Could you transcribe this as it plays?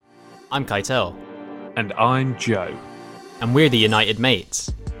I'm Keitel. And I'm Joe. And we're the United Mates.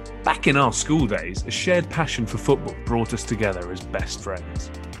 Back in our school days, a shared passion for football brought us together as best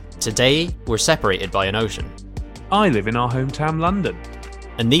friends. Today, we're separated by an ocean. I live in our hometown London.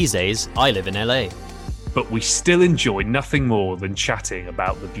 And these days, I live in LA. But we still enjoy nothing more than chatting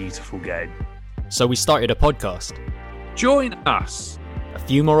about the beautiful game. So we started a podcast. Join us. A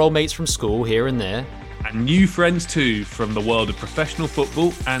few more old mates from school here and there. And new friends too from the world of professional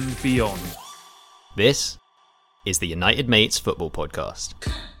football and beyond. This is the United Mates Football Podcast.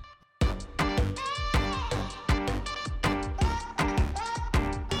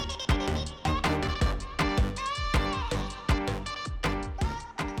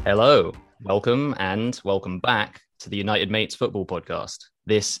 Hello, welcome back to the United Mates Football Podcast.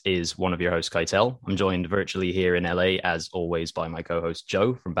 This is one of your hosts, Keitel. I'm joined virtually here in LA, as always, by my co-host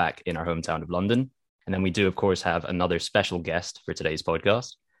Joe from back in our hometown of London. And then we do, of course, have another special guest for today's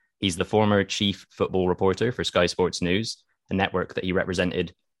podcast. He's the former chief football reporter for Sky Sports News, a network that he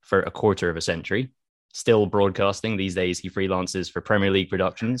represented for a quarter of a century. Still broadcasting these days, he freelances for Premier League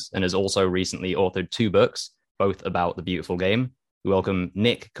productions and has also recently authored 2 books, both about the beautiful game. We welcome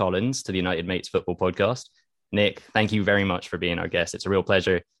Nick Collins to the United Mates Football Podcast. Nick, thank you very much for being our guest. It's a real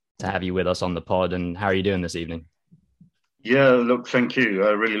pleasure to have you with us on the pod. And how are you doing this evening? Yeah, look, thank you.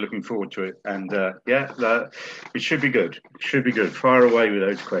 Really looking forward to it. And it should be good. It should be good. Fire away with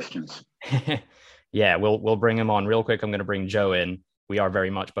those questions. Yeah, we'll bring him on real quick. I'm going to bring Joe in. We are very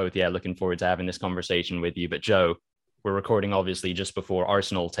much both, looking forward to having this conversation with you. But Joe, we're recording obviously just before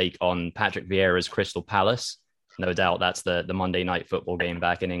Arsenal take on Patrick Vieira's Crystal Palace. No doubt that's the Monday night football game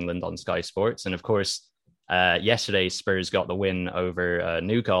back in England on Sky Sports. And of course, yesterday Spurs got the win over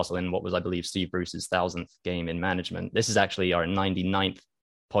Newcastle in what was, I believe, Steve Bruce's 1000th game in management. This is actually our 99th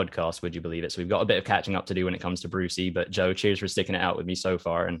podcast, would you believe it? So we've got a bit of catching up to do when it comes to Brucey. But Joe, cheers for sticking it out with me so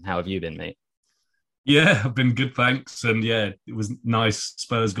far. And how have you been, mate? Yeah, I've been good, thanks. And yeah, it was nice.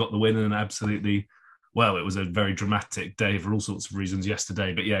 Spurs got the win and absolutely... Well, it was a very dramatic day for all sorts of reasons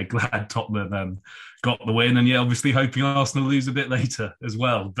yesterday. But yeah, glad Tottenham got the win. And yeah, obviously hoping Arsenal lose a bit later as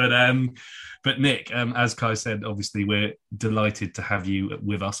well. But Nick, as Kai said, obviously we're delighted to have you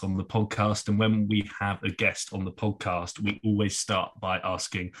with us on the podcast. And when we have a guest on the podcast, we always start by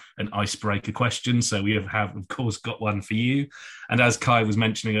asking an icebreaker question. So we have of course, got one for you. And as Kai was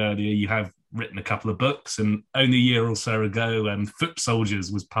mentioning earlier, you have written a couple of books, and only a year or so ago Foot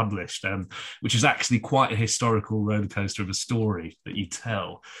Soldiers was published, which is actually quite a historical rollercoaster of a story that you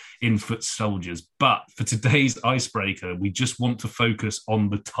tell in Foot Soldiers. But for today's icebreaker, we just want to focus on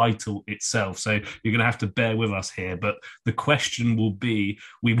the title itself, so you're going to have to bear with us here. But the question will be,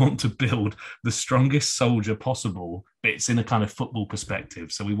 we want to build the strongest soldier possible, but it's in a kind of football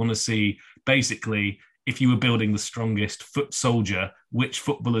perspective. So we want to see, basically, if you were building the strongest foot soldier, which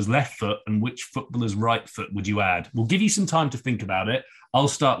footballer's left foot and which footballer's right foot would you add? We'll give you some time to think about it. I'll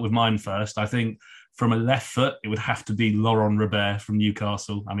start with mine first. I think from a left foot, it would have to be Laurent Robert from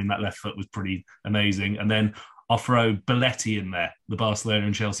Newcastle. I mean, that left foot was pretty amazing. And then I'll throw Belletti in there, the Barcelona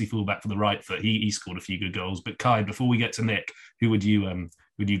and Chelsea fullback, for the right foot. He scored a few good goals. But Kai, before we get to Nick, who would you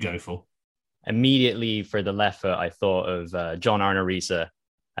go for? Immediately for the left foot, I thought of John Arne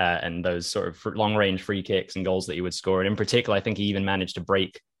and those sort of long-range free kicks and goals that he would score. And in particular, I think he even managed to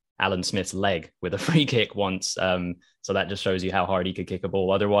break Alan Smith's leg with a free kick once. So that just shows you how hard he could kick a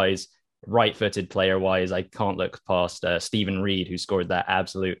ball. Otherwise, right-footed player-wise, I can't look past Stephen Reed, who scored that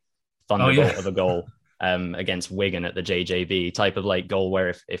absolute thunderbolt of a goal against Wigan at the JJB. Type of like goal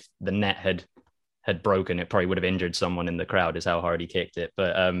where if the net had broken, it probably would have injured someone in the crowd, is how hard he kicked it.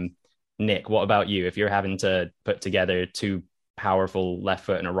 But Nick, what about you? If you're having to put together 2 powerful left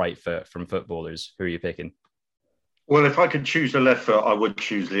foot and a right foot from footballers, who are you picking? Well, if I could choose a left foot, I would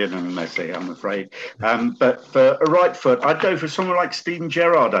choose Lionel Messi, I'm afraid. But for a right foot, I'd go for someone like Steven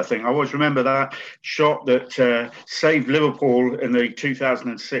Gerrard, I think. I always remember that shot that saved Liverpool in the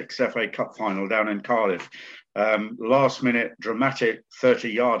 2006 FA Cup final down in Cardiff. Last minute dramatic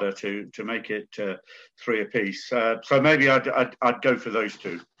 30-yarder to make it 3 apiece. So maybe I'd go for those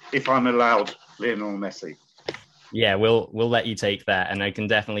 2, if I'm allowed Lionel Messi. Yeah, we'll let you take that. And I can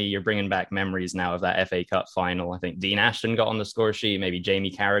definitely, you're bringing back memories now of that FA Cup final. I think Dean Ashton got on the score sheet. Maybe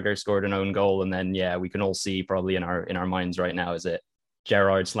Jamie Carragher scored an own goal. And then, yeah, we can all see probably in our minds right now, is it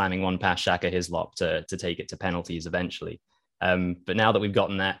Gerrard slamming one past Shaka Hislop to take it to penalties eventually. But now that we've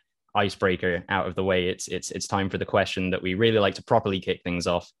gotten that icebreaker out of the way, it's time for the question that we really like to properly kick things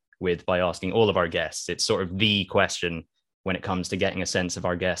off with by asking all of our guests. It's sort of the question when it comes to getting a sense of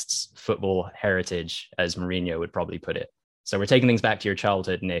our guests' football heritage, as Mourinho would probably put it. So we're taking things back to your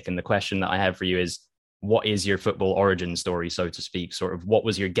childhood, Nick. And the question that I have for you is, what is your football origin story, so to speak? Sort of what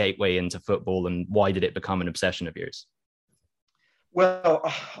was your gateway into football and why did it become an obsession of yours? Well,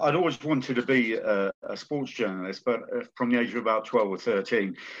 I'd always wanted to be a sports journalist, but from the age of about 12 or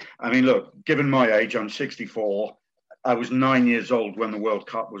 13. I mean, look, given my age, I'm 64. I was 9 years old when the World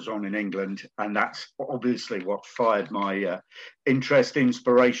Cup was on in England, and that's obviously what fired my interest,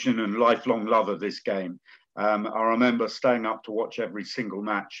 inspiration, and lifelong love of this game. I remember staying up to watch every single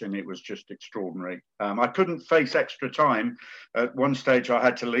match, and it was just extraordinary. I couldn't face extra time. At one stage, I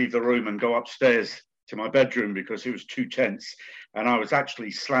had to leave the room and go upstairs to my bedroom because it was too tense. And I was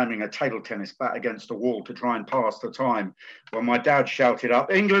actually slamming a table tennis bat against the wall to try and pass the time when my dad shouted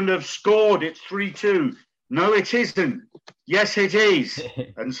up, "England have scored, it's 3-2. No, it isn't. Yes, it is."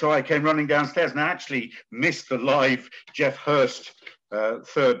 And so I came running downstairs and I actually missed the live Jeff Hurst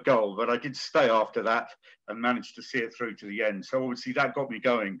third goal, but I did stay after that and managed to see it through to the end. So obviously that got me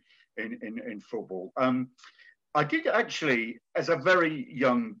going in football. I did actually, as a very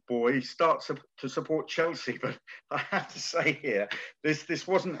young boy, start to support Chelsea, but I have to say here, this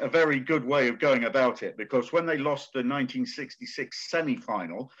wasn't a very good way of going about it, because when they lost the 1966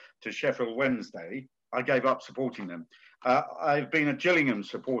 semi-final to Sheffield Wednesday, I gave up supporting them. I've been a Gillingham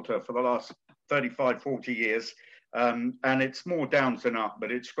supporter for the last 35, 40 years, and it's more downs than up,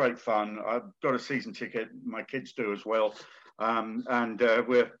 but it's great fun. I've got a season ticket, my kids do as well, and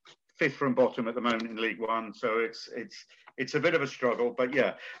we're fifth from bottom at the moment in League One, so it's a bit of a struggle, but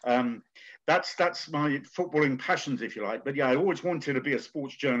yeah, that's my footballing passions, if you like. But yeah, I always wanted to be a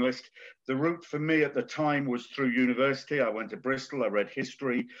sports journalist. The route for me at the time was through university. I went to Bristol, I read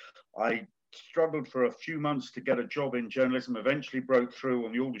history. I struggled for a few months to get a job in journalism, eventually broke through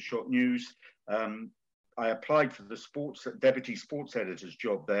on the Aldershot News. I applied for the deputy sports editor's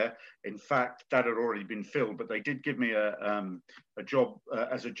job there. In fact, that had already been filled, but they did give me a job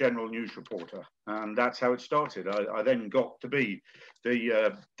as a general news reporter. And that's how it started. I then got to be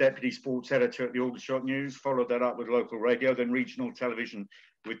the deputy sports editor at the Aldershot News, followed that up with local radio, then regional television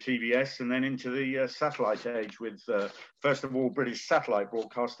with TBS, and then into the satellite age with, first of all, British satellite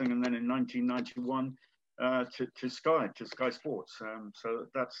broadcasting, and then in 1991 to Sky Sports. So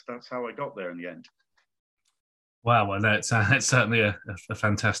that's how I got there in the end. Wow, well, that's certainly a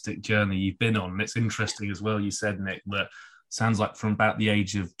fantastic journey you've been on. And it's interesting as well, you said, Nick, that sounds like from about the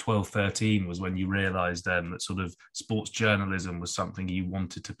age of 12, 13 was when you realised that sort of sports journalism was something you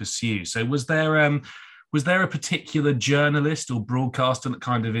wanted to pursue. So was there a particular journalist or broadcaster that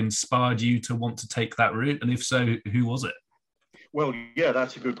kind of inspired you to want to take that route? And if so, who was it? Well, yeah,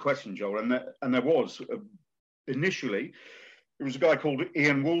 that's a good question, Joel. And there was initially. It was a guy called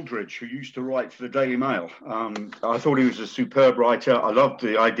Ian Wooldridge who used to write for the Daily Mail. I thought he was a superb writer. I loved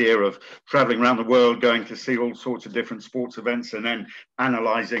the idea of travelling around the world, going to see all sorts of different sports events and then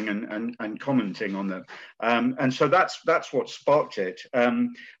analysing and commenting on them. And so that's what sparked it.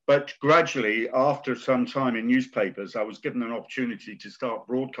 But gradually, after some time in newspapers, I was given an opportunity to start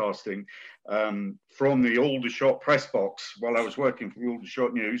broadcasting from the Aldershot press box while I was working for the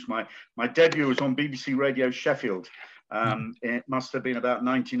Aldershot News. My debut was on BBC Radio Sheffield. It must have been about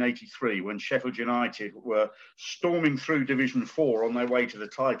 1983 when Sheffield United were storming through Division 4 on their way to the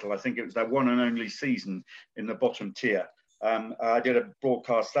title. I think it was their one and only season in the bottom tier. I did a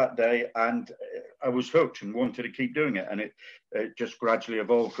broadcast that day and I was hooked and wanted to keep doing it. And it just gradually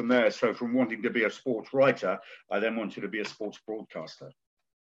evolved from there. So from wanting to be a sports writer, I then wanted to be a sports broadcaster.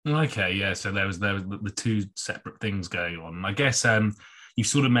 Okay, yeah. So there was the two separate things going on. I guess you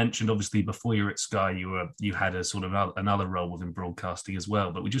sort of mentioned, obviously, before you were at Sky, you had a sort of another role within broadcasting as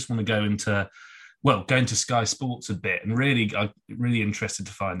well. But we just want to go into Sky Sports a bit, and I'm really interested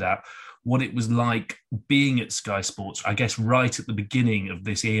to find out what it was like being at Sky Sports, I guess, right at the beginning of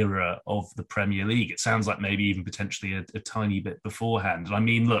this era of the Premier League. It sounds like maybe even potentially a tiny bit beforehand. And I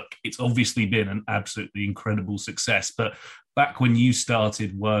mean, look, it's obviously been an absolutely incredible success. But back when you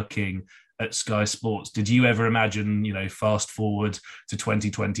started working at Sky Sports, did you ever imagine, fast forward to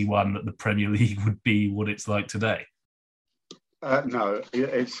 2021, that the Premier League would be what it's like today? No,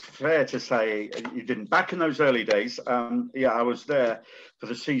 it's fair to say you didn't. Back in those early days, I was there for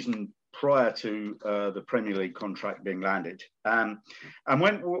the season prior to the Premier League contract being landed. And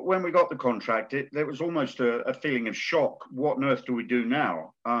when we got the contract, there was almost a feeling of shock. What on earth do we do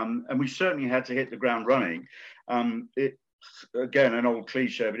now? And we certainly had to hit the ground running. Again, an old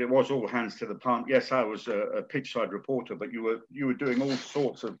cliche, but it was all hands to the pump. Yes, I was a pitchside reporter, but you were doing all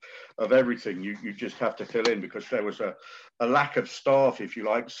sorts of everything. You just have to fill in because there was a lack of staff, if you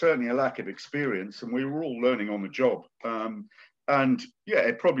like, certainly a lack of experience, and we were all learning on the job. And yeah,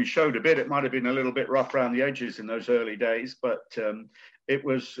 it probably showed a bit. It might have been a little bit rough around the edges in those early days, but it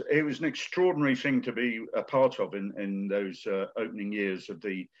was an extraordinary thing to be a part of in those opening years of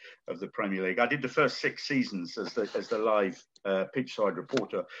the Premier League. I did the first 6 seasons as the live pitchside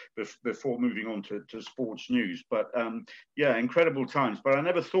reporter before moving on to sports news. But yeah, incredible times. But I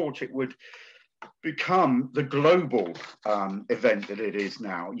never thought it would become the global event that it is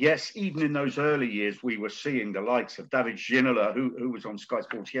now. Yes, even in those early years, we were seeing the likes of David Ginola, who was on Sky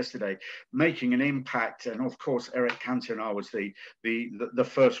Sports yesterday, making an impact, and of course Eric Cantona was the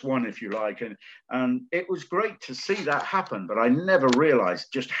first one, if you like, and it was great to see that happen. But I never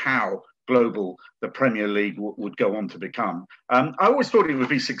realised just how global the Premier League would go on to become. I always thought it would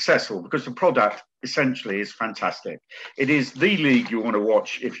be successful because the product essentially is fantastic. It is the league you want to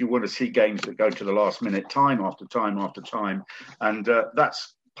watch if you want to see games that go to the last minute, time after time after time, and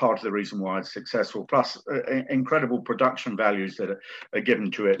that's part of the reason why it's successful, plus incredible production values that are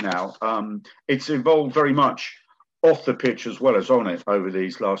given to it now. It's evolved very much off the pitch as well as on it over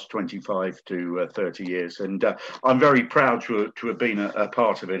these last 25 to 30 years. And I'm very proud to have been a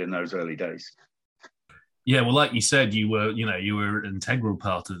part of it in those early days. Yeah, well, like you said, you were an integral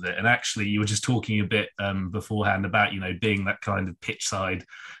part of it. And actually, you were just talking a bit beforehand about, being that kind of pitchside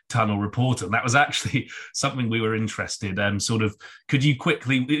tunnel reporter. And that was actually something we were interested in. Could you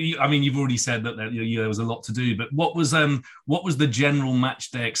quickly, I mean, you've already said that there was a lot to do, but what was the general match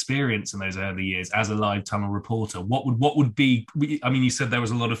day experience in those early years as a live tunnel reporter? What would be, I mean, you said there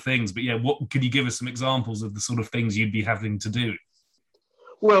was a lot of things, but yeah, could you give us some examples of the sort of things you'd be having to do?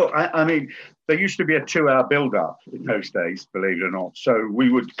 Well, I mean, there used to be a 2-hour build-up in those days, believe it or not. So we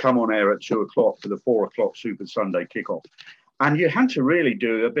would come on air at 2 o'clock for the 4 o'clock Super Sunday kickoff. And you had to really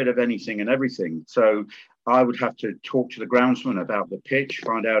do a bit of anything and everything. So I would have to talk to the groundsman about the pitch,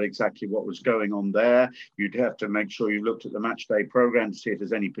 find out exactly what was going on there. You'd have to make sure you looked at the match day program to see if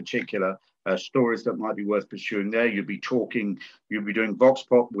there's any particular stories that might be worth pursuing there. You'd be doing vox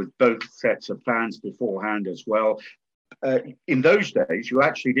pop with both sets of fans beforehand as well. In those days, you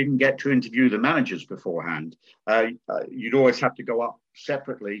actually didn't get to interview the managers beforehand. You'd always have to go up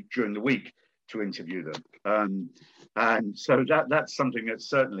separately during the week to interview them. And so that's something that's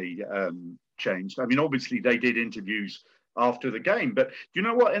certainly changed. I mean, obviously, they did interviews after the game. But you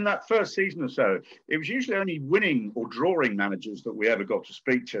know what? In that first season or so, it was usually only winning or drawing managers that we ever got to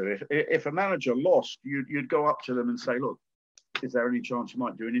speak to. If a manager lost, you'd go up to them and say, look, is there any chance you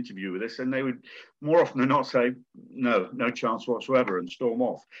might do an interview with us? And they would more often than not say, no chance whatsoever, and storm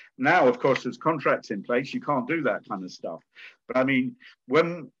off. Now, of course, there's contracts in place. You can't do that kind of stuff. But I mean,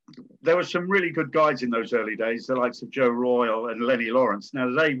 when there were some really good guys in those early days, the likes of Joe Royal and Lenny Lawrence.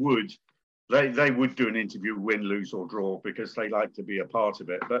 Now, they would do an interview, win, lose or draw, because they like to be a part of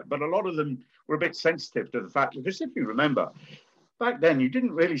it. But a lot of them were a bit sensitive to the fact, because if you remember, back then, you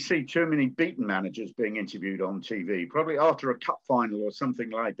didn't really see too many beaten managers being interviewed on TV, probably after a cup final or something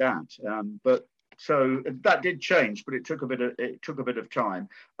like that. But so that did change, but it took a bit of time.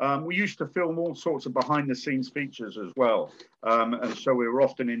 We used to film all sorts of behind-the-scenes features as well, and so we were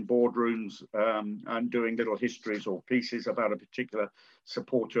often in boardrooms and doing little histories or pieces about a particular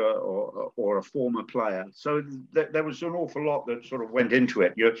supporter or a former player. So there was an awful lot that sort of went into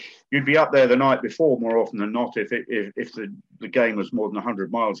it. You'd be up there the night before more often than not if the game was more than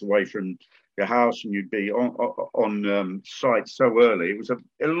 100 miles away from your house, and you'd be on site so early. It was a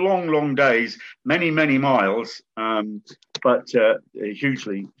long days, many miles, but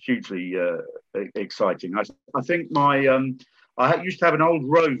hugely exciting. I think I used to have an old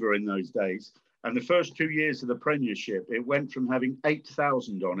Rover in those days, and the first 2 years of the Premiership, it went from having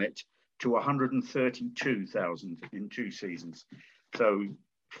 8,000 on it to 132,000 in 2 seasons. So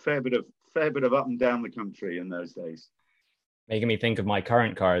fair bit of up and down the country in those days. Making me think of my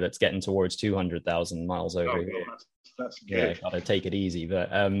current car that's getting towards 200,000 miles over here. That's good. Yeah, gotta take it easy. But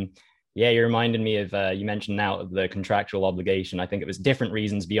yeah, you reminded me of, you mentioned now the contractual obligation. I think it was different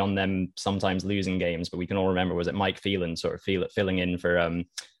reasons beyond them sometimes losing games, but we can all remember, was it Mike Phelan sort of filling in for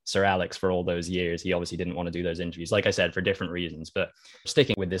Sir Alex for all those years? He obviously didn't want to do those interviews, like I said, for different reasons. But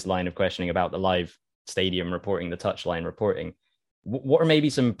sticking with this line of questioning about the live stadium reporting, the touchline reporting, what are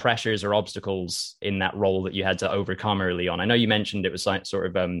maybe some pressures or obstacles in that role that you had to overcome early on? I know you mentioned it was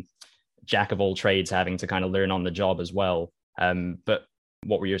sort of jack of all trades, having to kind of learn on the job as well. But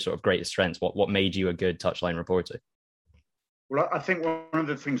what were your sort of greatest strengths? What made you a good touchline reporter? Well, I think one of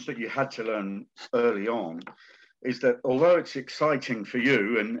the things that you had to learn early on is that although it's exciting for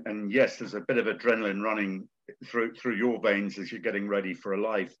you, and yes, there's a bit of adrenaline running through your veins as you're getting ready for a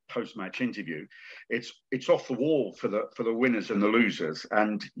live post-match interview. It's off the wall for the winners and the losers,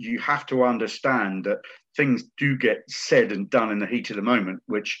 and you have to understand that things do get said and done in the heat of the moment,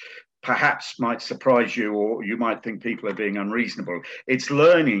 which perhaps might surprise you, or you might think people are being unreasonable. It's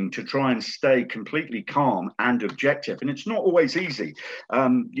learning to try and stay completely calm and objective. And it's not always easy.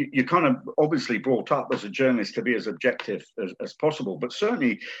 You're kind of obviously brought up as a journalist to be as objective as possible. But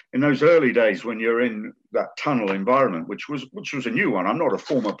certainly in those early days when you're in that tunnel environment, which was a new one, I'm not a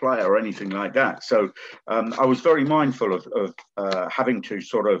former player or anything like that. So I was very mindful of having to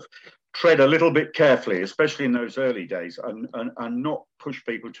sort of tread a little bit carefully, especially in those early days, and not push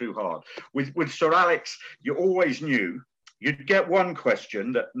people too hard. With Sir Alex, you always knew you'd get one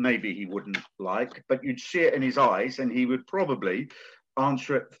question that maybe he wouldn't like, but you'd see it in his eyes and he would probably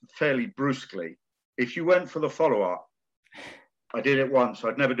answer it fairly brusquely. If you went for the follow-up, I did it once,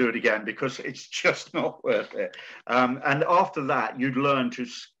 I'd never do it again because it's just not worth it. And after that, you'd learn to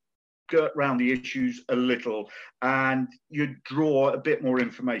skirt around the issues a little and you'd draw a bit more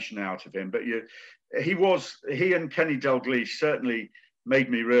information out of him. But he and Kenny Dalglish certainly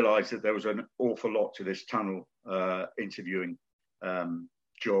made me realise that there was an awful lot to this tunnel interviewing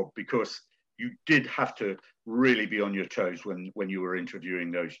job, because you did have to really be on your toes when you were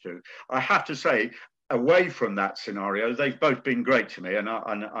interviewing those two. I have to say, away from that scenario, they've both been great to me, and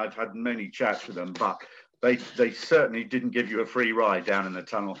I've had many chats with them, but they certainly didn't give you a free ride down in the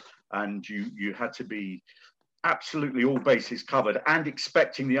tunnel, and you had to be absolutely all bases covered and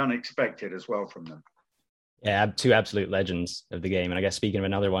expecting the unexpected as well from them. Yeah, two absolute legends of the game. And I guess speaking of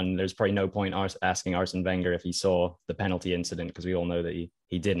another one, there's probably no point asking Arsene Wenger if he saw the penalty incident, because we all know that he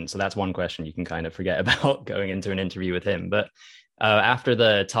didn't. So that's one question you can kind of forget about going into an interview with him. But after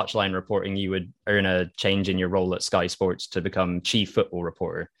the touchline reporting, you would earn a change in your role at Sky Sports to become chief football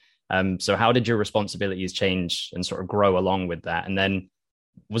reporter. So how did your responsibilities change and sort of grow along with that? And then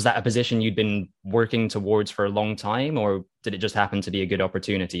was that a position you'd been working towards for a long time, or did it just happen to be a good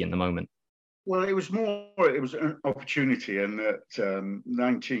opportunity in the moment? Well, it was an opportunity, and that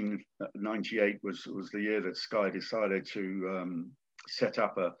 1998 was the year that Sky decided to set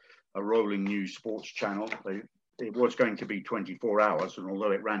up a rolling news sports channel. It was going to be 24 hours, and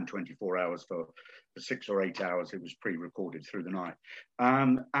although it ran 24 hours for 6 or 8 hours, it was pre-recorded through the night.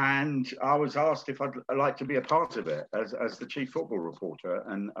 And I was asked if I'd like to be a part of it as the chief football reporter,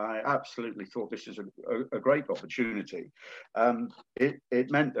 and I absolutely thought this is a great opportunity.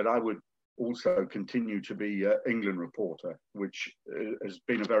 It meant that I would also continue to be England reporter, which has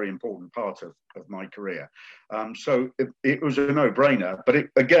been a very important part of my career. So it was a no-brainer, but it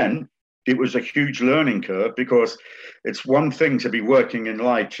was a huge learning curve, because it's one thing to be working in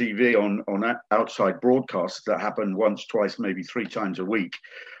live TV on outside broadcasts that happen once, twice, maybe 3 times a week.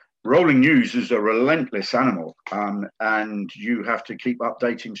 Rolling news is a relentless animal, and you have to keep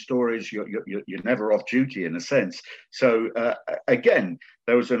updating stories. You're never off duty in a sense. So again,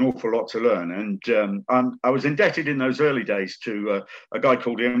 there was an awful lot to learn, and I was indebted in those early days to a guy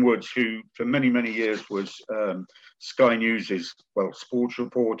called Ian Woods, who for many years was Sky News's sports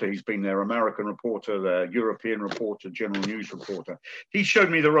reporter. He's been their American reporter, their European reporter, general news reporter. He showed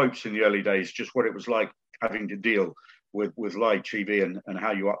me the ropes in the early days, just what it was like having to deal with live TV and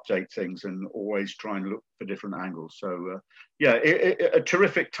how you update things, and always try and look for different angles. So a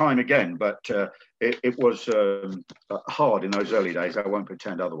terrific time again, but it was hard in those early days. I won't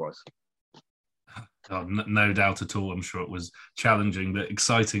pretend otherwise. Oh, no doubt at all. I'm sure it was challenging, but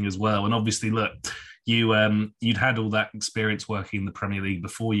exciting as well. And obviously, look, you'd had all that experience working in the Premier League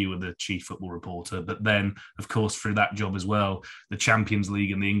before you were the chief football reporter, but then, of course, through that job as well, the Champions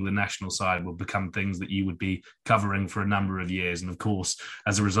League and the England national side would become things that you would be covering for a number of years. And of course,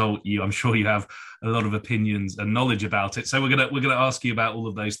 as a result, I'm sure you have a lot of opinions and knowledge about it. So we're gonna ask you about all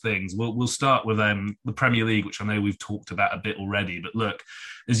of those things. We'll start with the Premier League, which I know we've talked about a bit already. But look,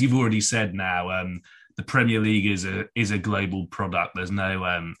 as you've already said now, the Premier League is a global product. There's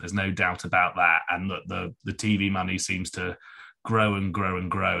no doubt about that. And look, the TV money seems to grow and grow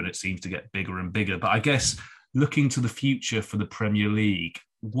and grow, and it seems to get bigger and bigger. But I guess looking to the future for the Premier League,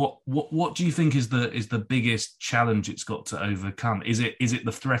 what do you think is the biggest challenge it's got to overcome? Is it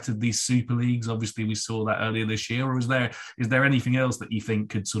the threat of these super leagues? Obviously, we saw that earlier this year. Or is there anything else that you think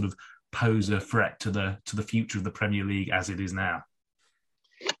could sort of pose a threat to the future of the Premier League as it is now?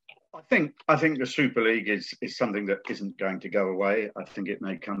 I think the Super League is something that isn't going to go away. I think it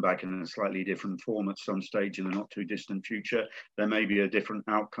may come back in a slightly different form at some stage in the not too distant future. There may be a different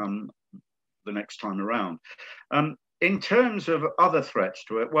outcome the next time around. in terms of other threats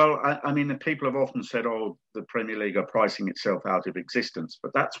to it, well, I mean, the people have often said, oh, the Premier League are pricing itself out of existence.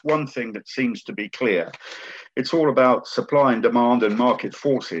 But that's one thing that seems to be clear. It's all about supply and demand and market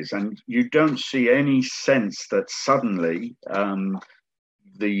forces. And you don't see any sense that suddenly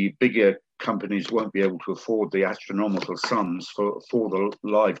the bigger companies won't be able to afford the astronomical sums for the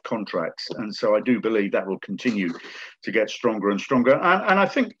live contracts. And so I do believe that will continue to get stronger and stronger. And I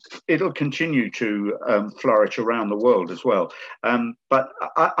think it'll continue to flourish around the world as well. But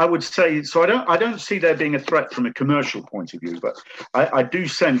I would say, so I don't see there being a threat from a commercial point of view, but I do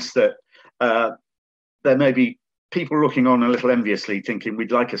sense that there may be people looking on a little enviously thinking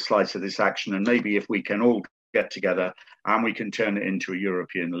we'd like a slice of this action. And maybe if we can all get together and we can turn it into a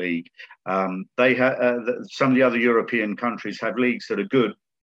European league. They have some of the other European countries have leagues that are good.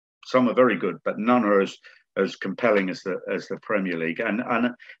 Some are very good, but none are as compelling as the Premier League. And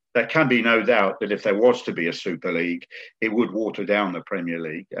there can be no doubt that if there was to be a Super League, it would water down the Premier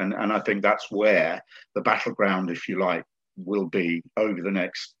League. And I think that's where the battleground, if you like, will be over the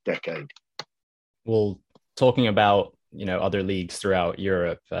next decade. Well, talking about other leagues throughout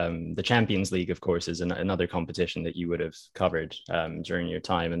Europe. The Champions League, of course, is another competition that you would have covered during your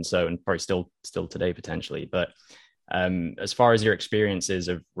time, and probably still today potentially. But as far as your experiences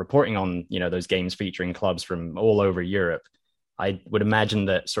of reporting on those games featuring clubs from all over Europe, I would imagine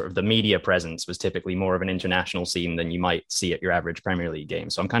that sort of the media presence was typically more of an international scene than you might see at your average Premier League game.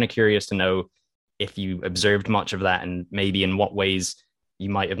 So I'm kind of curious to know if you observed much of that, and maybe in what ways you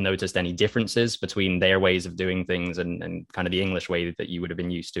might have noticed any differences between their ways of doing things and kind of the English way that you would have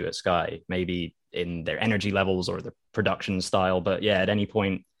been used to at Sky, maybe in their energy levels or the production style. But yeah, at any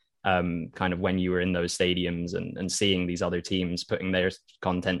point, kind of when you were in those stadiums and seeing these other teams putting their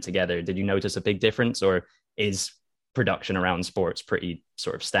content together, did you notice a big difference, or is production around sports pretty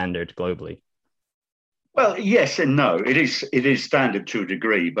sort of standard globally? Well, yes and no. It is standard to a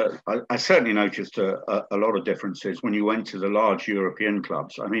degree, but I certainly noticed a lot of differences when you went to the large European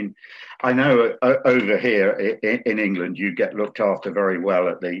clubs. I mean, I know over here in England, you get looked after very well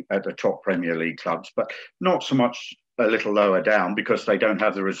at the top Premier League clubs, but not so much a little lower down because they don't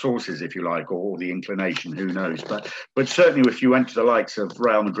have the resources, if you like, or the inclination, who knows. But certainly if you went to the likes of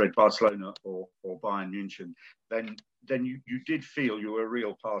Real Madrid, Barcelona or Bayern München, then you did feel you were a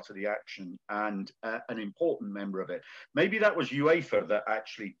real part of the action and an important member of it. Maybe that was UEFA that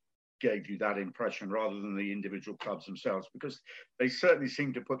actually gave you that impression rather than the individual clubs themselves, because they certainly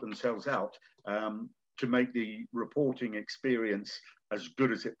seem to put themselves out to make the reporting experience as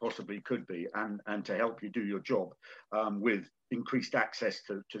good as it possibly could be and to help you do your job with increased access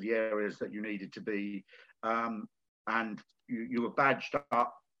to the areas that you needed to be. And you were badged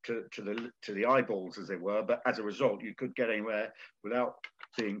up to the eyeballs, as it were, but as a result, you could get anywhere without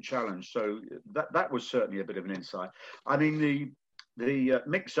being challenged. So that was certainly a bit of an insight. I mean, the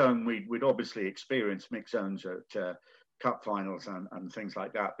mix zone, we'd obviously experienced mix zones at cup finals and things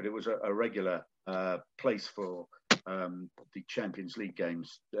like that, but it was a regular place for the Champions League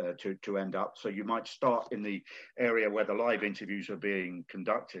games to end up. So you might start in the area where the live interviews are being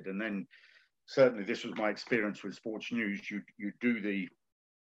conducted, and then certainly this was my experience with Sports News. You do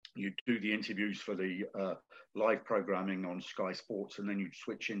the interviews for the live programming on Sky Sports, and then you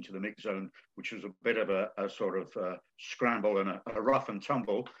switch into the mix zone, which was a bit of a sort of scramble and a rough and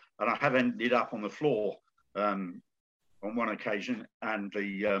tumble. And I have ended up on the floor on one occasion, and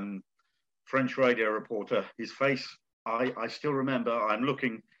the French radio reporter, his face, I still remember. I'm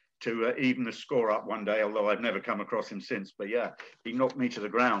looking to even the score up one day, although I've never come across him since. But yeah, he knocked me to the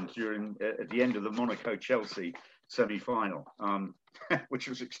ground at the end of the Monaco-Chelsea semi-final, which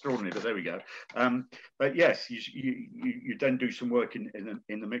was extraordinary, but there we go. But yes, you then do some work in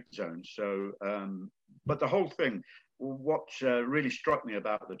the mix zone. So, but the whole thing, what really struck me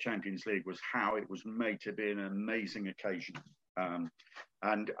about the Champions League was how it was made to be an amazing occasion.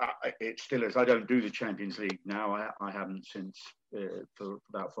 And it still is. I don't do the Champions League now. I haven't since for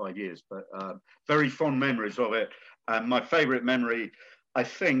about 5 years, but very fond memories of it. My favourite memory, I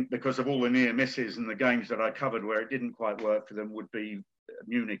think, because of all the near misses and the games that I covered where it didn't quite work for them, would be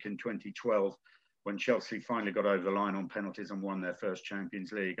Munich in 2012, when Chelsea finally got over the line on penalties and won their first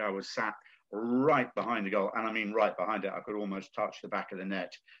Champions League. I was sat right behind the goal, and I mean right behind it. I could almost touch the back of the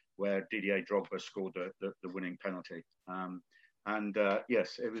net where Didier Drogba scored the winning penalty.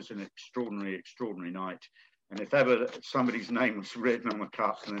 Yes, it was an extraordinary night. And if ever somebody's name was written on the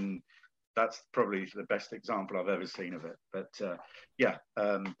cup, then that's probably the best example I've ever seen of it. But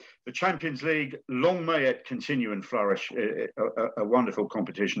the Champions League, long may it continue and flourish. A wonderful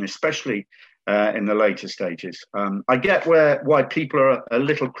competition, especially in the later stages. I get why people are a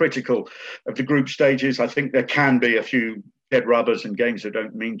little critical of the group stages. I think there can be a few dead rubbers and games that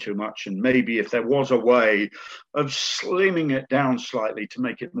don't mean too much. And maybe if there was a way of slimming it down slightly to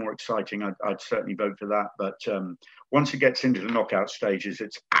make it more exciting, I'd certainly vote for that. But once it gets into the knockout stages,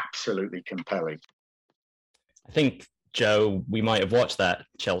 it's absolutely compelling. I think, Joe, we might have watched that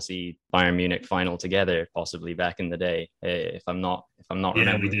Chelsea Bayern Munich final together, possibly back in the day, if I'm not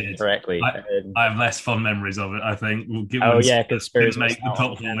remembering correctly. I have less fond memories of it, I think. Because Spurs make the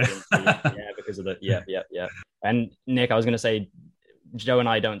top four. Because of the yeah. And Nick, I was going to say, Joe and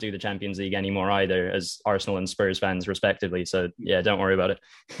I don't do the Champions League anymore either, as Arsenal and Spurs fans respectively. So yeah, don't worry about it.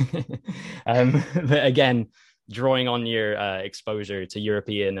 But again, drawing on your exposure to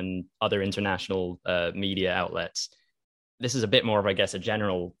European and other international media outlets, this is a bit more of, I guess, a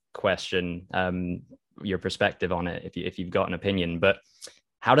general question, your perspective on it, if you've got an opinion. But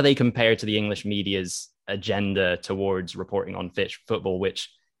how do they compare to the English media's agenda towards reporting on football, which,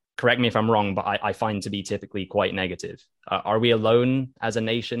 correct me if I'm wrong, but I find to be typically quite negative? Are we alone as a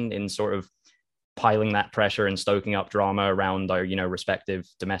nation in sort of piling that pressure and stoking up drama around our, respective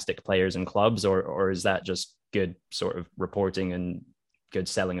domestic players and clubs, or is that just good sort of reporting and good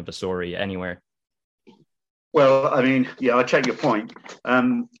selling of a story anywhere? Well, I mean, yeah, I take your point.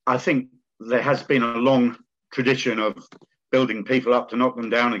 I think there has been a long tradition of building people up to knock them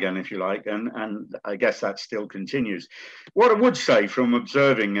down again, if you like, and I guess that still continues. What I would say from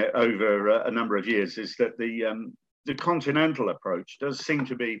observing it over a number of years is that the continental approach does seem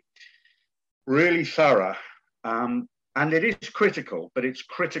to be really thorough, and it is critical, but it's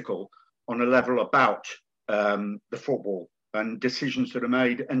critical on a level about the football and decisions that are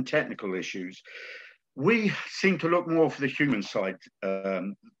made and technical issues. We seem to look more for the human side,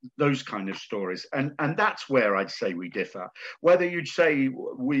 those kind of stories. And that's where I'd say we differ. Whether you'd say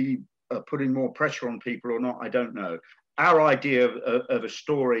we are putting more pressure on people or not, I don't know. Our idea of a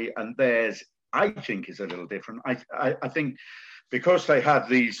story and theirs, I think, is a little different. I think because they have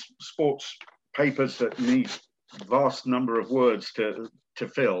these sports papers that need vast number of words to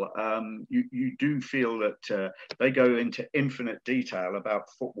fill, you do feel that they go into infinite detail about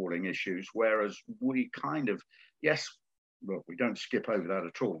footballing issues, whereas we kind of, we don't skip over that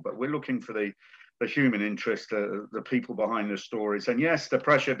at all, but we're looking for the human interest, the people behind the stories. And yes, the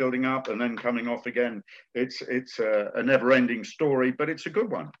pressure building up and then coming off again, it's a never-ending story, but it's a good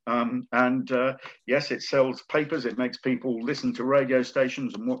one. Yes, it sells papers, it makes people listen to radio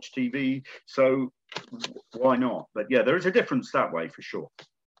stations and watch TV, so why not? But yeah, there is a difference that way for sure.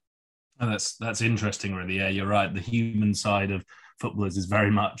 Oh, that's interesting, really. Yeah, you're right. The human side of footballers is very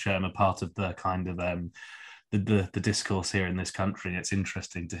much a part of the kind of the discourse here in this country. It's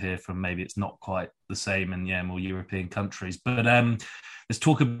interesting to hear from, maybe it's not quite the same in more European countries. But let's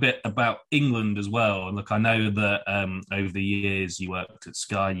talk a bit about England as well. And look, I know that over the years you worked at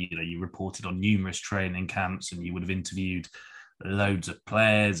Sky, you reported on numerous training camps and you would have interviewed loads of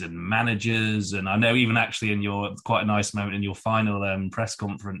players and managers. And I know even actually in quite a nice moment in your final press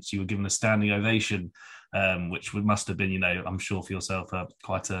conference, you were given a standing ovation, which must have been, I'm sure for yourself,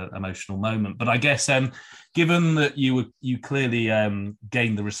 quite an emotional moment. But I guess given that you clearly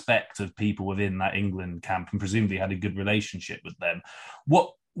gained the respect of people within that England camp and presumably had a good relationship with them,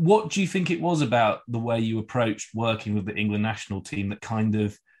 what do you think it was about the way you approached working with the England national team that kind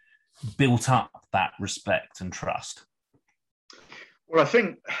of built up that respect and trust? Well, I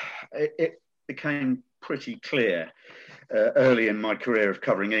think it became pretty clear early in my career of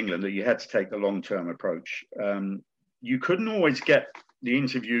covering England that you had to take the long-term approach. You couldn't always get the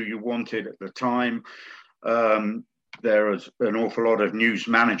interview you wanted at the time. There is an awful lot of news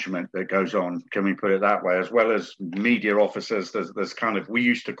management that goes on, can we put it that way, as well as media officers. There's kind of, we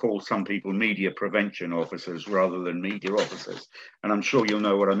used to call some people media prevention officers rather than media officers. And I'm sure you'll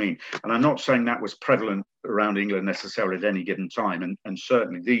know what I mean. And I'm not saying that was prevalent around England necessarily at any given time. And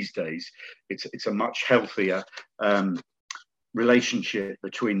certainly these days, it's a much healthier relationship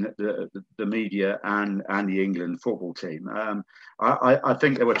between the media and the England football team. I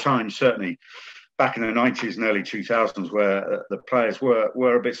think there were times, certainly back in the 90s and early 2000s, where the players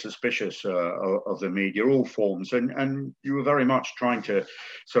were a bit suspicious of the media, all forms, and you were very much trying to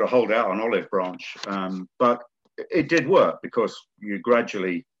sort of hold out an olive branch. But it did work because you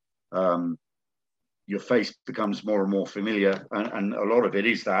gradually, your face becomes more and more familiar, and a lot of it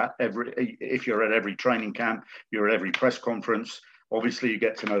is that. If you're at every training camp, you're at every press conference, obviously you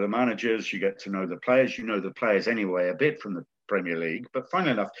get to know the managers, you get to know the players, you know the players anyway, a bit from the Premier League. But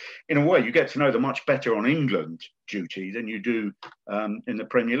funnily enough, in a way, you get to know them much better on England duty than you do in the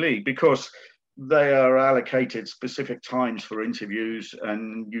Premier League, because they are allocated specific times for interviews,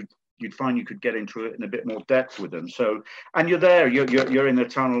 and you'd find you could get into it in a bit more depth with them. So, and you're there, you're in the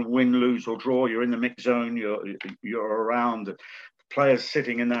tunnel, win, lose or draw. You're in the mix zone. You're around. Players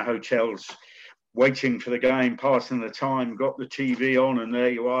sitting in their hotels, waiting for the game, passing the time, got the TV on, and there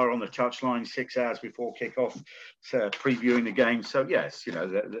you are on the touchline 6 hours before kick-off, previewing the game. So yes,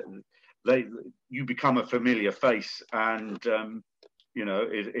 you become a familiar face, and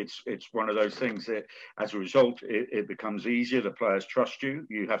it's one of those things that, as a result, it becomes easier. The players trust you.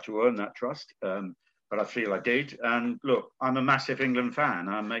 You have to earn that trust. But I feel I did. And look, I'm a massive England fan.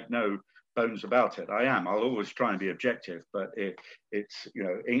 I make no bones about it. I am. I'll always try and be objective. But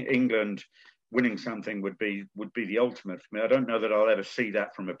England winning something would be the ultimate for me. I don't know that I'll ever see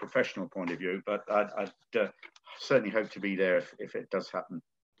that from a professional point of view, but I'd certainly hope to be there if it does happen.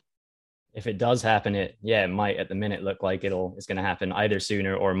 If it does happen, it might at the minute look like it's going to happen either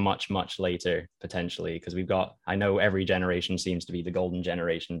sooner or much, much later, potentially, because I know every generation seems to be the golden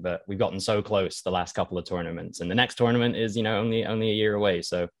generation, but we've gotten so close the last couple of tournaments, and the next tournament is, only a year away.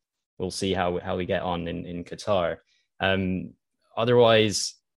 So we'll see how we get on in Qatar.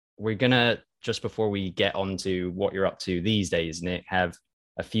 Otherwise, we're going to, just before we get on to what you're up to these days, Nick, have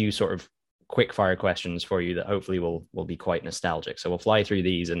a few sort of quick fire questions for you that hopefully will be quite nostalgic. So we'll fly through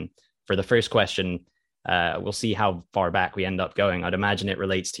these, and for the first question, we'll see how far back we end up going. I'd imagine it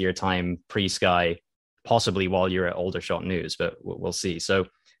relates to your time pre-Sky, possibly while you're at Aldershot News, but we'll see. So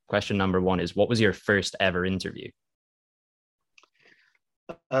question number 1 is, what was your first ever interview?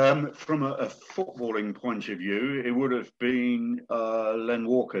 From a footballing point of view, it would have been Len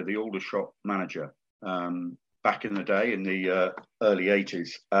Walker, the Aldershot manager, back in the day, in the early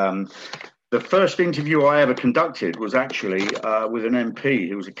 80s. The first interview I ever conducted was actually with an MP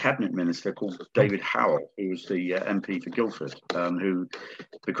who was a cabinet minister called David Howell, who was the MP for Guildford, who,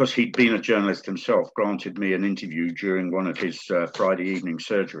 because he'd been a journalist himself, granted me an interview during one of his Friday evening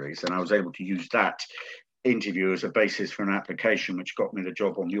surgeries, and I was able to use that interview as a basis for an application which got me the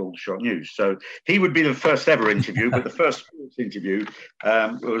job on the Aldershot News. So he would be the first ever interview, but the first sports interview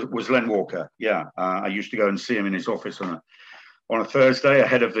was Len Walker. Yeah, I used to go and see him in his office on a Thursday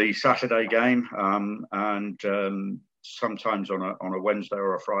ahead of the Saturday game, and sometimes on a Wednesday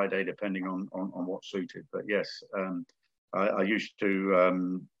or a Friday, depending on what suited. But yes, I used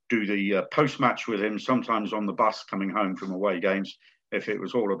to do the post-match with him, sometimes on the bus coming home from away games, if it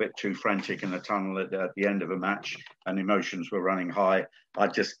was all a bit too frantic in the tunnel at the end of a match and emotions were running high.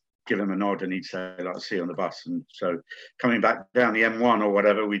 I'd just give him a nod and he'd say, "I'll see you on the bus." And so coming back down the M1 or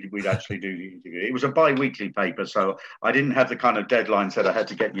whatever, we'd actually do the interview. It was a bi-weekly paper, so I didn't have the kind of deadlines that I had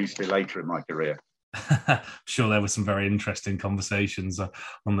to get used to later in my career. Sure, there were some very interesting conversations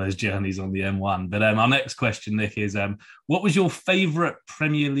on those journeys on the M1. But our next question, Nick, is what was your favourite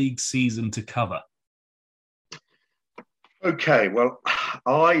Premier League season to cover? Okay, well,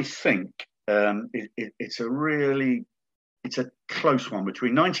 I think it's a close one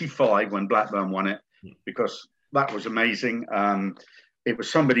between 95, when Blackburn won it, because that was amazing. It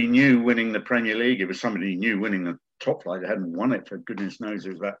was somebody new winning the Premier League. It was somebody new winning the top flight. They hadn't won it for goodness knows. It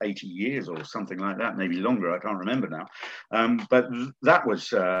was about 80 years or something like that, maybe longer. I can't remember now. But that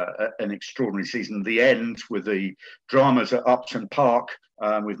was an extraordinary season. The end with the dramas at Upton Park,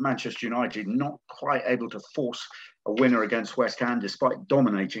 with Manchester United not quite able to force a winner against West Ham despite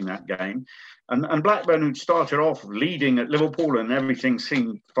dominating that game. And Blackburn, who'd started off leading at Liverpool and everything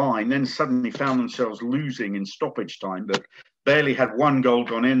seemed fine, then suddenly found themselves losing in stoppage time, but barely had one goal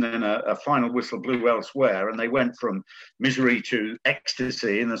gone in, then a final whistle blew elsewhere, and they went from misery to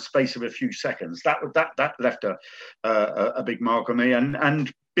ecstasy in the space of a few seconds. That left a big mark on me.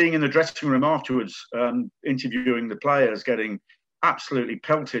 And being in the dressing room afterwards, interviewing the players, getting absolutely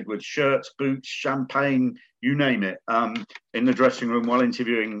pelted with shirts, boots, champagne, you name it, in the dressing room while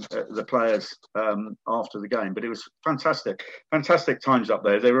interviewing the players after the game. But it was fantastic times up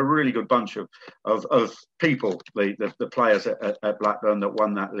there. They were a really good bunch of people, the players at Blackburn that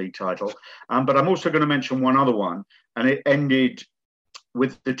won that league title. But I'm also going to mention one other one, and it ended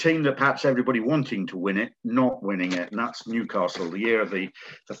with the team that perhaps everybody wanting to win it, not winning it, and that's Newcastle, the year of the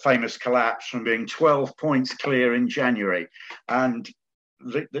famous collapse from being 12 points clear in January. And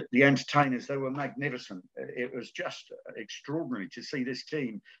the entertainers, they were magnificent. It was just extraordinary to see this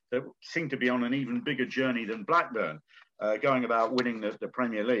team that seemed to be on an even bigger journey than Blackburn, going about winning the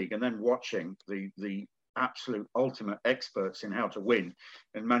Premier League, and then watching the absolute ultimate experts in how to win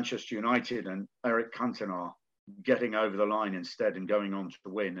in Manchester United and Eric Cantona getting over the line instead and going on to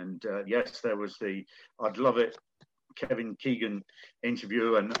win. And yes, there was I'd love it Kevin Keegan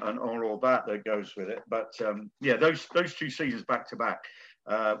interview and all that goes with it. But those 2 seasons back to back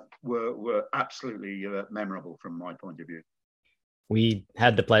were absolutely memorable from my point of view. We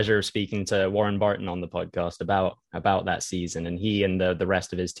had the pleasure of speaking to Warren Barton on the podcast about that season, and he and the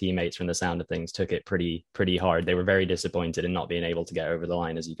rest of his teammates, from the sound of things, took it pretty hard. They were very disappointed in not being able to get over the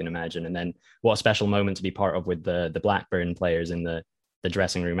line, as you can imagine. And then what a special moment to be part of with the Blackburn players in the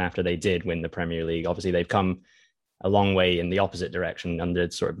dressing room after they did win the Premier League. Obviously, they've come a long way in the opposite direction under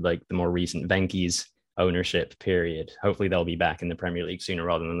sort of like the more recent Venky's ownership period. Hopefully they'll be back in the Premier League sooner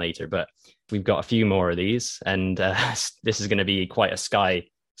rather than later, but we've got a few more of these, and this is going to be quite a Sky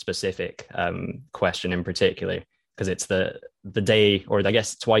specific question in particular, because it's the day, or I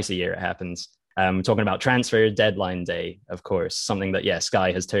guess twice a year it happens. Talking about transfer deadline day, of course, something that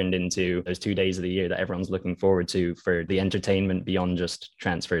Sky has turned into those 2 days of the year that everyone's looking forward to for the entertainment beyond just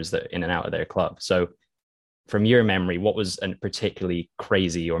transfers that in and out of their club. So from your memory, what was a particularly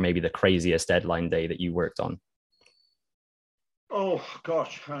crazy, or maybe the craziest deadline day that you worked on? Oh,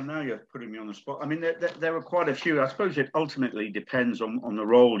 gosh, now you're putting me on the spot. I mean, there were quite a few. I suppose it ultimately depends on the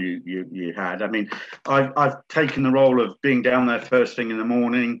role you had. I mean, I've taken the role of being down there first thing in the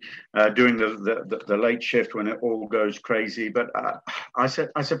morning, doing the late shift when it all goes crazy. But I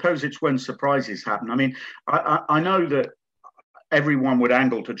suppose it's when surprises happen. I mean, I know that everyone would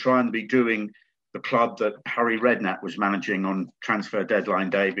angle to try and be doing the club that Harry Redknapp was managing on transfer deadline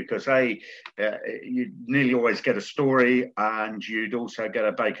day, because you'd nearly always get a story, and you'd also get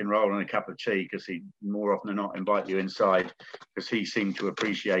a bacon roll and a cup of tea, because he'd more often than not invite you inside, because he seemed to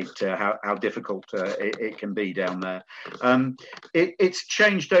appreciate how difficult it can be down there. It's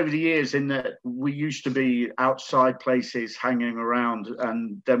changed over the years in that we used to be outside places hanging around,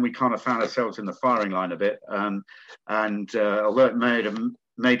 and then we kind of found ourselves in the firing line a bit. Although it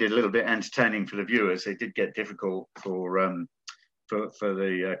made it a little bit entertaining for the viewers, it did get difficult for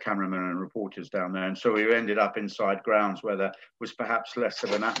the cameramen and reporters down there, and so we ended up inside grounds where there was perhaps less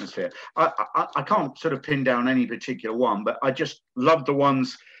of an atmosphere. I can't sort of pin down any particular one, but I just loved the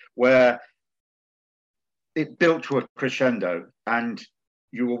ones where it built to a crescendo and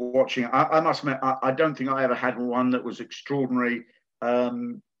you were watching. I must admit, I don't think I ever had one that was extraordinary,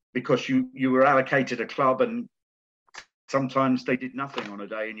 because you were allocated a club, and sometimes they did nothing on a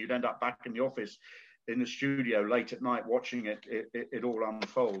day, and you'd end up back in the office, in the studio late at night, watching it all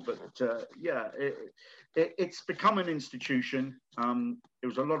unfold. But it's become an institution. There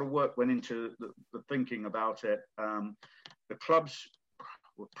was a lot of work went into the thinking about it. The clubs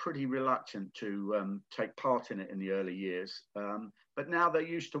were pretty reluctant to take part in it in the early years. But now they're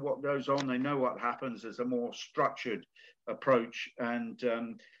used to what goes on. They know what happens. There's a more structured approach, and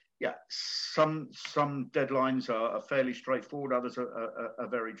some deadlines are fairly straightforward. Others are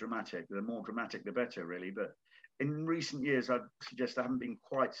very dramatic. The more dramatic, the better, really. But in recent years, I'd suggest there haven't been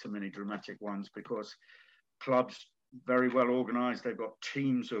quite so many dramatic ones, because clubs very well organised. They've got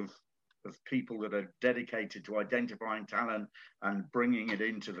teams of people that are dedicated to identifying talent and bringing it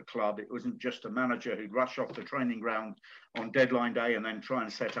into the club. It wasn't just a manager who'd rush off the training ground on deadline day and then try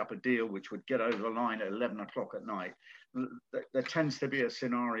and set up a deal which would get over the line at 11 o'clock at night. There tends to be a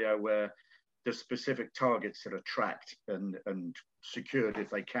scenario where the specific targets that are tracked and secured, if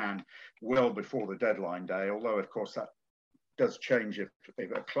they can, well before the deadline day. Although, of course, that does change if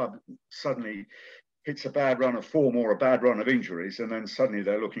a club suddenly hits a bad run of form or a bad run of injuries, and then suddenly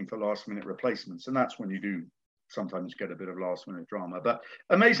they're looking for last-minute replacements. And that's when you do sometimes get a bit of last-minute drama. But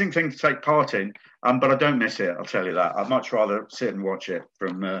amazing thing to take part in, but I don't miss it, I'll tell you that. I'd much rather sit and watch it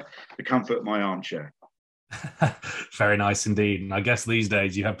from the comfort of my armchair. Very nice indeed. And I guess these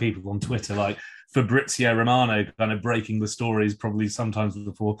days you have people on Twitter like Fabrizio Romano kind of breaking the stories probably sometimes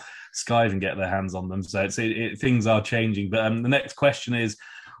before Sky even get their hands on them. So things are changing. But the next question is,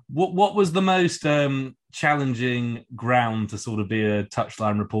 what was the most challenging ground to sort of be a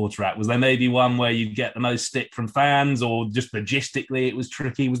touchline reporter at? Was there maybe one where you'd get the most stick from fans, or just logistically it was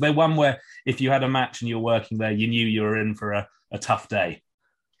tricky? Was there one where if you had a match and you were working there, you knew you were in for a tough day?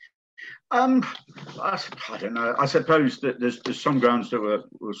 I don't know. I suppose that there's some grounds that were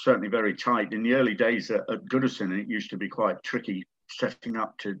certainly very tight. In the early days at Goodison, it used to be quite tricky setting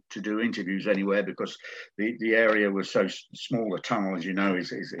up to do interviews anywhere, because the area was so small. The tunnel, as you know,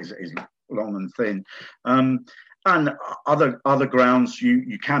 is long and thin. And other grounds,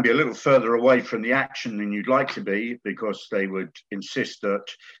 you can be a little further away from the action than you'd like to be, because they would insist that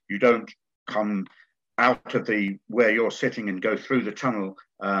you don't come out of where you're sitting and go through the tunnel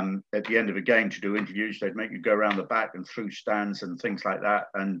at the end of a game to do interviews. They'd make you go around the back and through stands and things like that.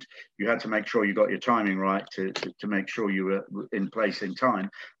 And you had to make sure you got your timing right to make sure you were in place in time.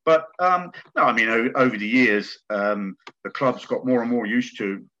 But no, I mean, over the years, the clubs got more and more used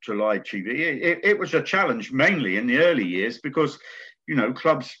to live TV. It was a challenge mainly in the early years because,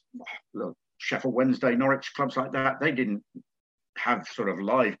 clubs, Sheffield Wednesday, Norwich, clubs like that, they didn't have sort of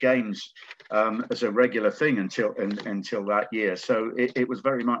live games as a regular thing until that year. So it was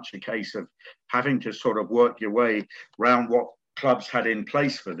very much a case of having to sort of work your way around what clubs had in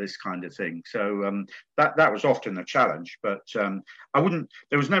place for this kind of thing. So that was often a challenge. But there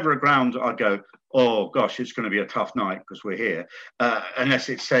was never a ground I'd go, oh gosh, it's going to be a tough night because we're here, unless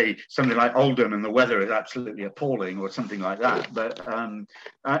it's, say, something like Oldham and the weather is absolutely appalling or something like that. But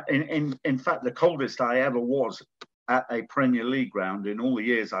in fact, the coldest I ever was at a Premier League ground in all the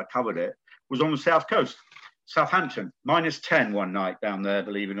years I covered it was on the south coast, Southampton, -10 one night down there,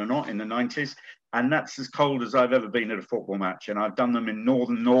 believe it or not, in the 90s. And that's as cold as I've ever been at a football match. And I've done them in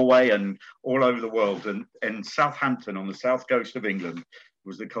northern Norway and all over the world. And Southampton on the south coast of England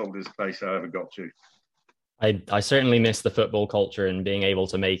was the coldest place I ever got to. I certainly miss the football culture and being able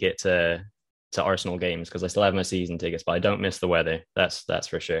to make it to Arsenal games because I still have my season tickets, but I don't miss the weather. That's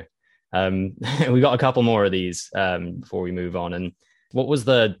for sure. We got a couple more of these before we move on. And what was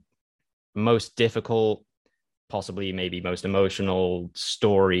the most difficult, possibly maybe most emotional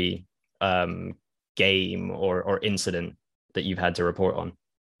story, game or incident that you've had to report on?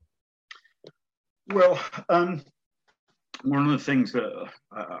 Well, one of the things that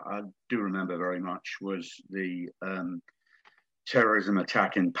I do remember very much was the terrorism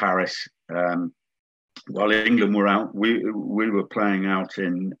attack in Paris. While England were out, we were playing out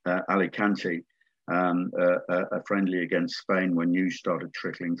in Alicante, a friendly against Spain, when news started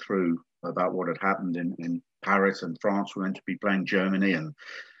trickling through about what had happened in Paris, and France were meant to be playing Germany, and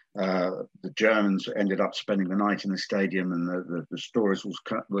the Germans ended up spending the night in the stadium, and the stories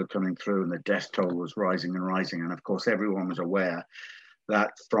were coming through, and the death toll was rising and rising. And of course, everyone was aware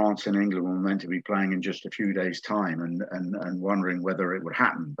that France and England were meant to be playing in just a few days' time, and wondering whether it would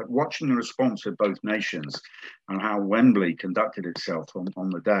happen. But watching the response of both nations and how Wembley conducted itself on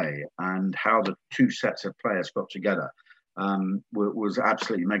the day, and how the two sets of players got together, was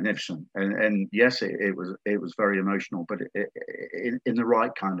absolutely magnificent. And yes, it was very emotional, but in the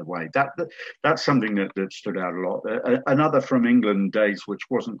right kind of way. That's something that stood out a lot. Another from England days, which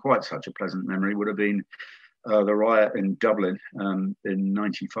wasn't quite such a pleasant memory, would have been the riot in Dublin in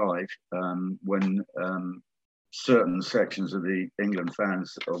 '95, when certain sections of the England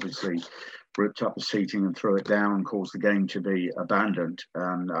fans obviously ripped up the seating and threw it down and caused the game to be abandoned.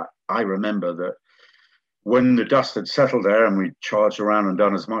 And I remember that when the dust had settled there and we charged around and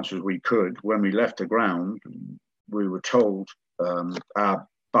done as much as we could, when we left the ground, we were told our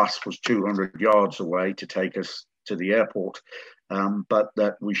bus was 200 yards away to take us to the airport, but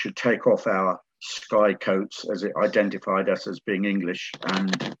that we should take off our sky coats, as it identified us as being English,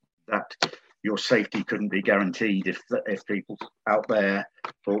 and that your safety couldn't be guaranteed if people out there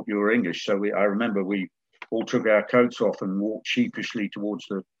thought you were English. So I remember we all took our coats off and walked sheepishly towards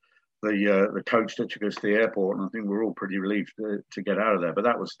the coach that took us to the airport, and I think we're all pretty relieved to get out of there. But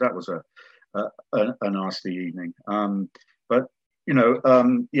that was a nasty evening. But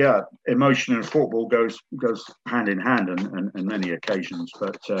yeah, emotion and football goes hand in hand on many occasions.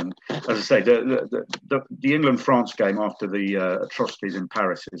 But as I say, the England-France game after the atrocities in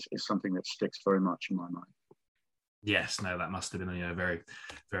Paris is something that sticks very much in my mind. Yes, no, that must have been a very,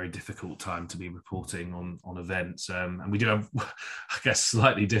 very difficult time to be reporting on events. And we do have, I guess,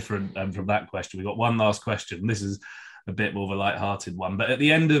 slightly different from that question. We've got one last question. This is a bit more of a light-hearted one. But at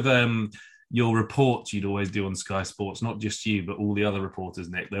the end of your reports you'd always do on Sky Sports, not just you, but all the other reporters,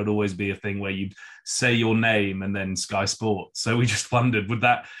 Nick, there would always be a thing where you'd say your name and then Sky Sports. So we just wondered,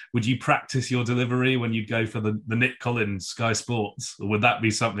 would you practice your delivery when you'd go for the Nick Collins Sky Sports? Or would that be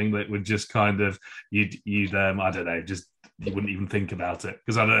something that would just kind of, you'd I don't know, just you wouldn't even think about it?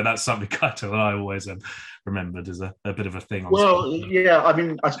 Because I know that's something Kaito and I always remembered as a bit of a thing. Well, yeah, I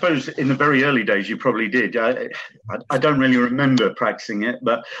mean, I suppose in the very early days you probably did. I don't really remember practicing it,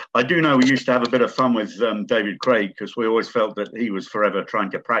 but I do know we used to have a bit of fun with David Craig, because we always felt that he was forever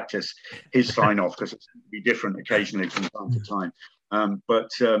trying to practice his sign-off, because it's be different occasionally from time to time. But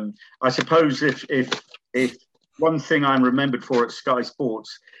I suppose if one thing I'm remembered for at Sky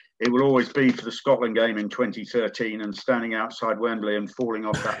Sports, it will always be for the Scotland game in 2013 and standing outside Wembley and falling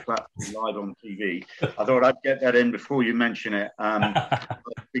off that platform live on TV. I thought I'd get that in before you mention it,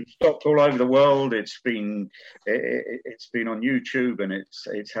 stopped all over the world. It's been on YouTube, and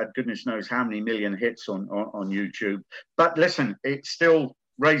it's had goodness knows how many million hits on YouTube. But listen, it still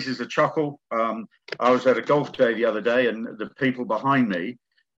raises a chuckle. I was at a golf day the other day, and the people behind me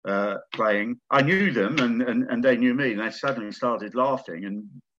playing, I knew them, and they knew me, and they suddenly started laughing. And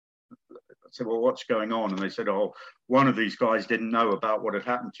I said, "Well, what's going on?" And they said, "Oh, one of these guys didn't know about what had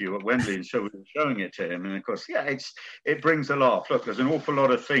happened to you at Wembley, and so we were showing it to him." And of course, yeah, it brings a laugh. Look, there's an awful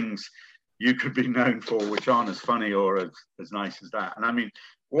lot of things you could be known for which aren't as funny or as nice as that. And I mean,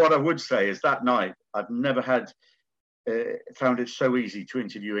 what I would say is that night, I've never found it so easy to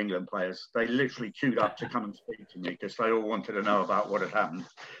interview England players. They literally queued up to come and speak to me because they all wanted to know about what had happened.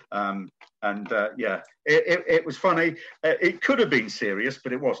 It was funny. It could have been serious,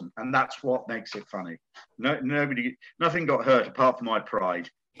 but it wasn't, and that's what makes it funny. Nothing got hurt apart from my pride.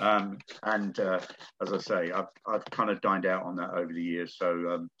 As I say, I've kind of dined out on that over the years.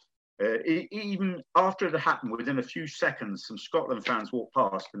 So even after it happened, within a few seconds, some Scotland fans walked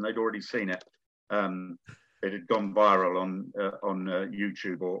past and they'd already seen it. It had gone viral on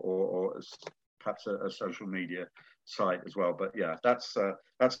YouTube or perhaps a social media site as well. But yeah, that's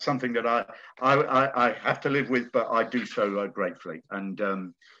something that I have to live with, but I do so gratefully. And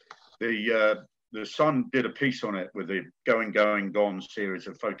the Sun did a piece on it with the Going, Gone series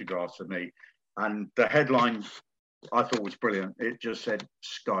of photographs of me, and the headline I thought was brilliant. It just said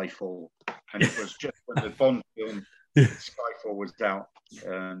Skyfall, and it was just when the Bond film Skyfall was out.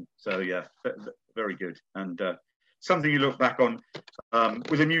 So yeah, very good, and something you look back on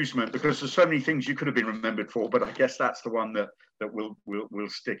with amusement, because there's so many things you could have been remembered for, but I guess that's the one that will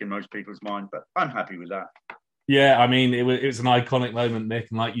stick in most people's mind. But I'm happy with that. Yeah, I mean, it was an iconic moment,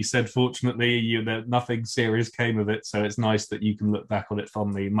 Nick, and like you said, fortunately, nothing serious came of it. So it's nice that you can look back on it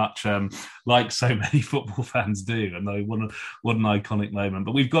fondly, much like so many football fans do. And what an iconic moment.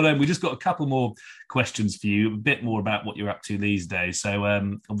 But we just got a couple more questions for you, a bit more about what you're up to these days. So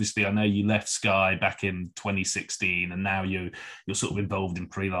obviously, I know you left Sky back in 2016, and now you're sort of involved in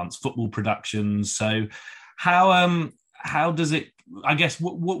freelance football productions. So how does it? I guess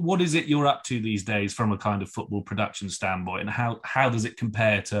what is it you're up to these days from a kind of football production standpoint, and how does it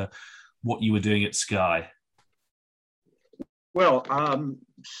compare to what you were doing at Sky? Well,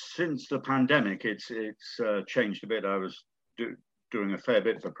 since the pandemic, it's changed a bit. I was doing a fair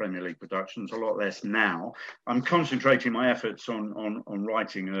bit for Premier League productions, a lot less now. I'm concentrating my efforts on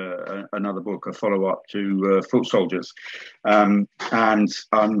writing another book, a follow-up to Foot Soldiers, and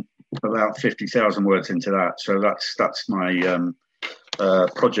I'm about 50,000 words into that. So that's my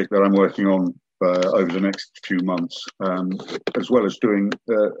project that I'm working on over the next few months, as well as doing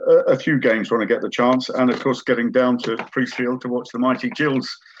a few games when I get the chance, and of course getting down to Priestfield to watch the mighty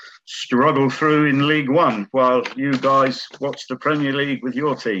Gills struggle through in League One while you guys watch the Premier League with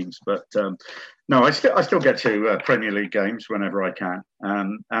your teams. But no, I still get to Premier League games whenever I can,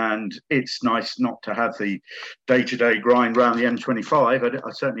 and it's nice not to have the day-to-day grind around the M25.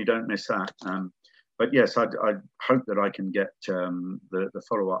 I certainly don't miss that. But yes, I hope that I can get the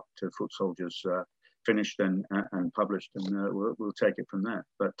follow-up to Foot Soldiers finished and published, and we'll take it from there.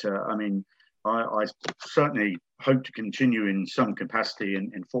 But I mean, I certainly hope to continue in some capacity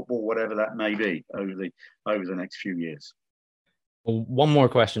in football, whatever that may be, over the next few years. Well, one more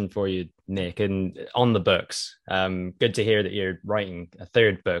question for you, Nick, and on the books. Good to hear that you're writing a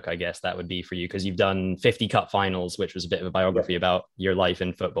third book, I guess that would be for you, because you've done 50 Cup finals, which was a bit of a biography about your life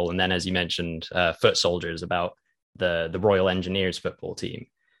in football. And then, as you mentioned, Foot Soldiers, about the Royal Engineers football team.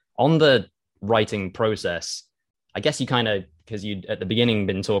 On the writing process, I guess you kind of, because you at the beginning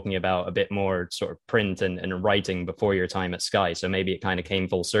been talking about a bit more sort of print and writing before your time at Sky. So maybe it kind of came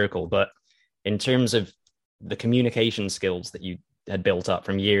full circle. But in terms of the communication skills that you had built up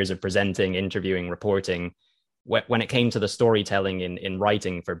from years of presenting, interviewing, reporting, when it came to the storytelling in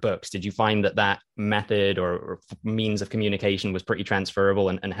writing for books, did you find that method or means of communication was pretty transferable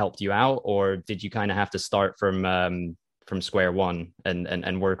and helped you out? Or did you kind of have to start from square one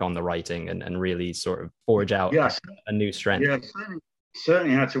and work on the writing and really sort of forge out a new strength? Yeah,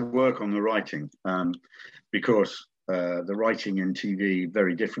 certainly had to work on the writing because the writing in TV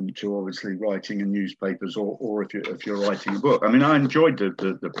very different to obviously writing in newspapers or if you're writing a book. I mean, I enjoyed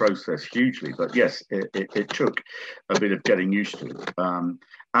the process hugely, but yes, it took a bit of getting used to.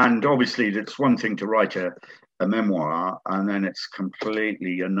 And obviously, it's one thing to write a memoir, and then it's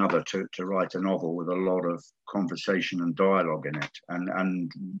completely another to write a novel with a lot of conversation and dialogue in it. And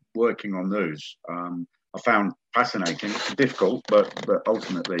working on those, I found fascinating, difficult, but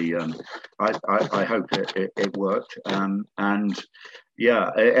ultimately, I hope it worked. And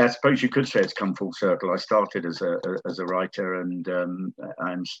Yeah, I suppose you could say it's come full circle. I started as a writer, and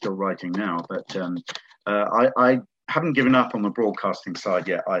I'm still writing now. But I haven't given up on the broadcasting side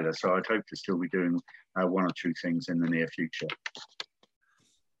yet either. So I'd hope to still be doing one or two things in the near future.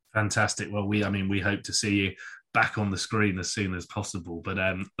 Fantastic. Well, we hope to see you back on the screen as soon as possible. But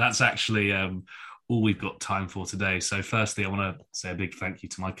that's actually all we've got time for today. So firstly, I want to say a big thank you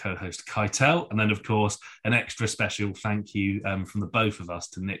to my co-host Keitel, and then of course an extra special thank you from the both of us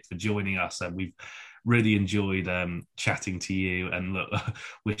to Nick for joining us. And we've really enjoyed chatting to you, and look,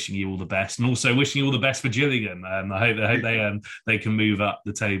 wishing you all the best, and also wishing you all the best for Gillingham. I hope they can move up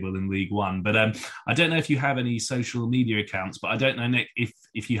the table in League One. But I don't know if you have any social media accounts, but I don't know, Nick,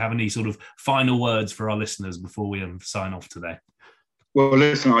 if you have any sort of final words for our listeners before we sign off today. Well,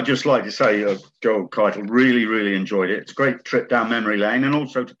 listen, I'd just like to say, Joel Keitel, really, really enjoyed it. It's a great trip down memory lane, and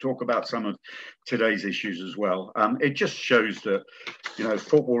also to talk about some of today's issues as well. It just shows that,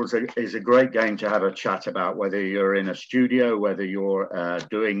 football is a great game to have a chat about, whether you're in a studio, whether you're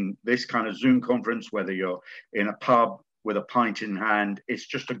doing this kind of Zoom conference, whether you're in a pub with a pint in hand. It's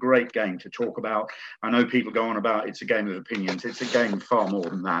just a great game to talk about. I know people go on about it's a game of opinions. It's a game far more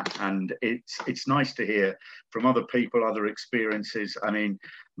than that. And it's nice to hear from other people, other experiences. I mean,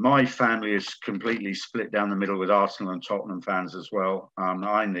 my family is completely split down the middle with Arsenal and Tottenham fans as well.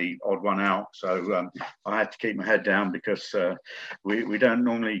 I'm the odd one out, so I had to keep my head down because we don't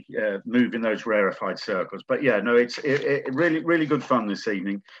normally move in those rarefied circles. But yeah, no, it's really, really good fun this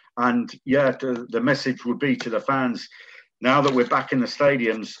evening. And yeah, the message would be to the fans, now that we're back in the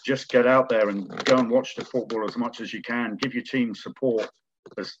stadiums, just get out there and go and watch the football as much as you can. Give your team support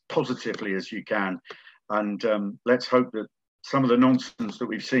as positively as you can. And let's hope that some of the nonsense that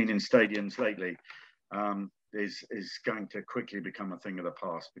we've seen in stadiums lately is going to quickly become a thing of the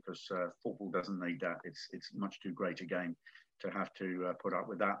past, because football doesn't need that. It's much too great a game to have to put up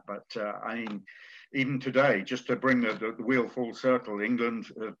with that. But I mean, even today, just to bring the wheel full circle, England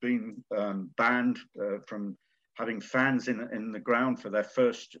have been banned from having fans in the ground for their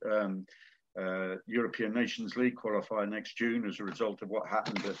first European Nations League qualifier next June as a result of what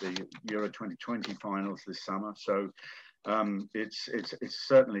happened at the Euro 2020 finals this summer. So it's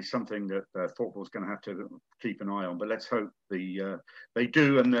certainly something that football's going to have to keep an eye on. But let's hope they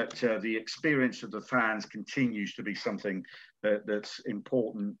do, and that the experience of the fans continues to be something that's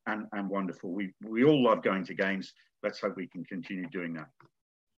important and wonderful. We all love going to games. Let's hope we can continue doing that.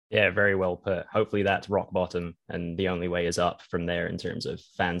 Yeah, very well put. Hopefully that's rock bottom, and the only way is up from there in terms of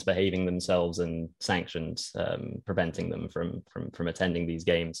fans behaving themselves and sanctions preventing them from attending these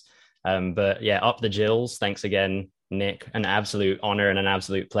games. But yeah, up the Gills. Thanks again, Nick. An absolute honor and an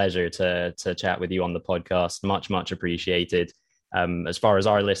absolute pleasure to chat with you on the podcast. Much appreciated. As far as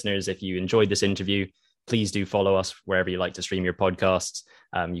our listeners, if you enjoyed this interview, please do follow us wherever you like to stream your podcasts.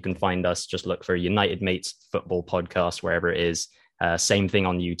 You can find us, just look for United Mates Football Podcast, wherever it is. Same thing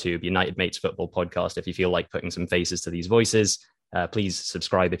on YouTube, United Mates Football Podcast. If you feel like putting some faces to these voices, please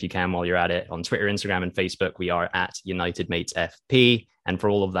subscribe if you can while you're at it. On Twitter, Instagram, and Facebook, we are at United Mates FP. And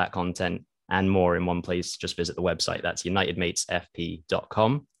for all of that content and more in one place, just visit the website. That's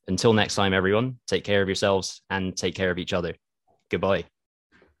unitedmatesfp.com. Until next time, everyone, take care of yourselves and take care of each other. Goodbye.